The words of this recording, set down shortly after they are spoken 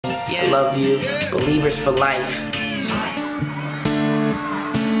love you. Believers for life.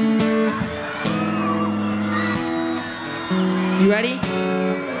 You ready?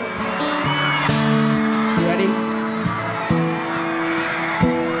 You ready?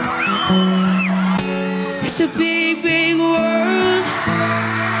 It's a big, big world.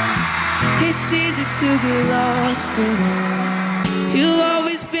 It's easy to get lost in. You've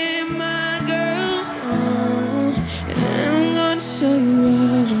always been my girl, and I'm gonna show you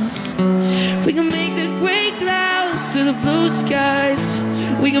all. We can make the gray clouds to the blue skies.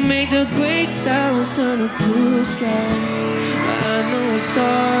 We can make the gray clouds turn to blue skies. I know it's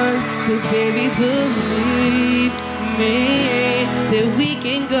hard, but baby, believe me that we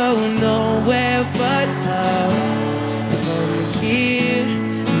can go nowhere but up from here,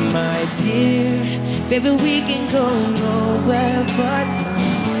 my dear. Baby, we can go nowhere but up.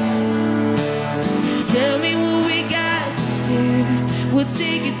 Tell me what we got to fear. We'll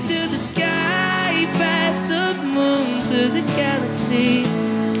take it to the sky, past the moon, to the galaxy.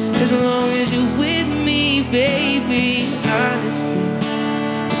 As long as you're with me, baby, honestly,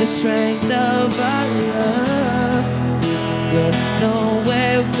 the strength of our love, we'll go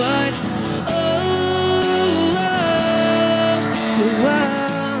nowhere but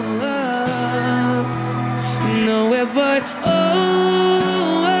nowhere but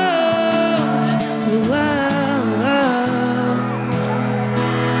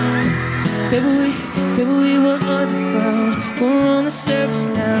Baby, we were underground, we're on the surface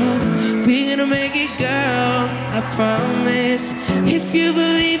now. We're gonna make it, girl, I promise. If you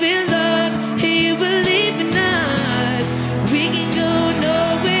believe in love, and you believe in us, we can go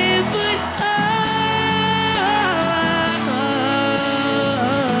nowhere but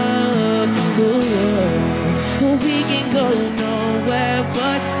we can go nowhere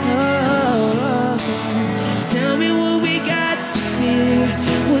but Tell me what we got to fear.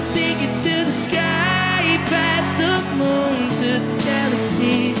 We'll take it to the sky, past the moon, to the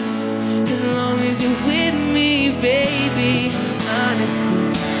galaxy. As long as you're with me, baby, honestly,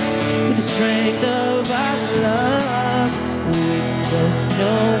 with the strength of our love, we can go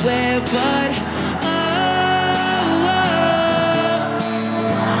nowhere but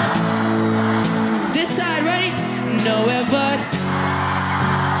This side, ready? Nowhere but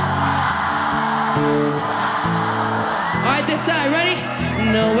Alright, this side, ready?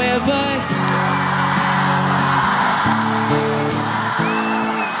 Nowhere but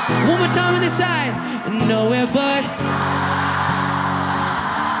One more time on this side. Nowhere but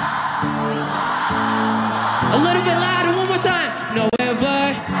A little bit louder, one more time. Nowhere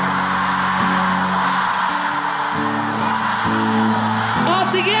but All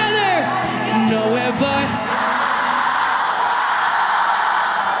together. Nowhere but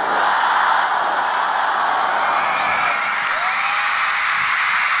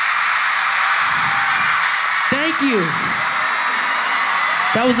Thank you.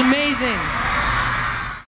 That was amazing.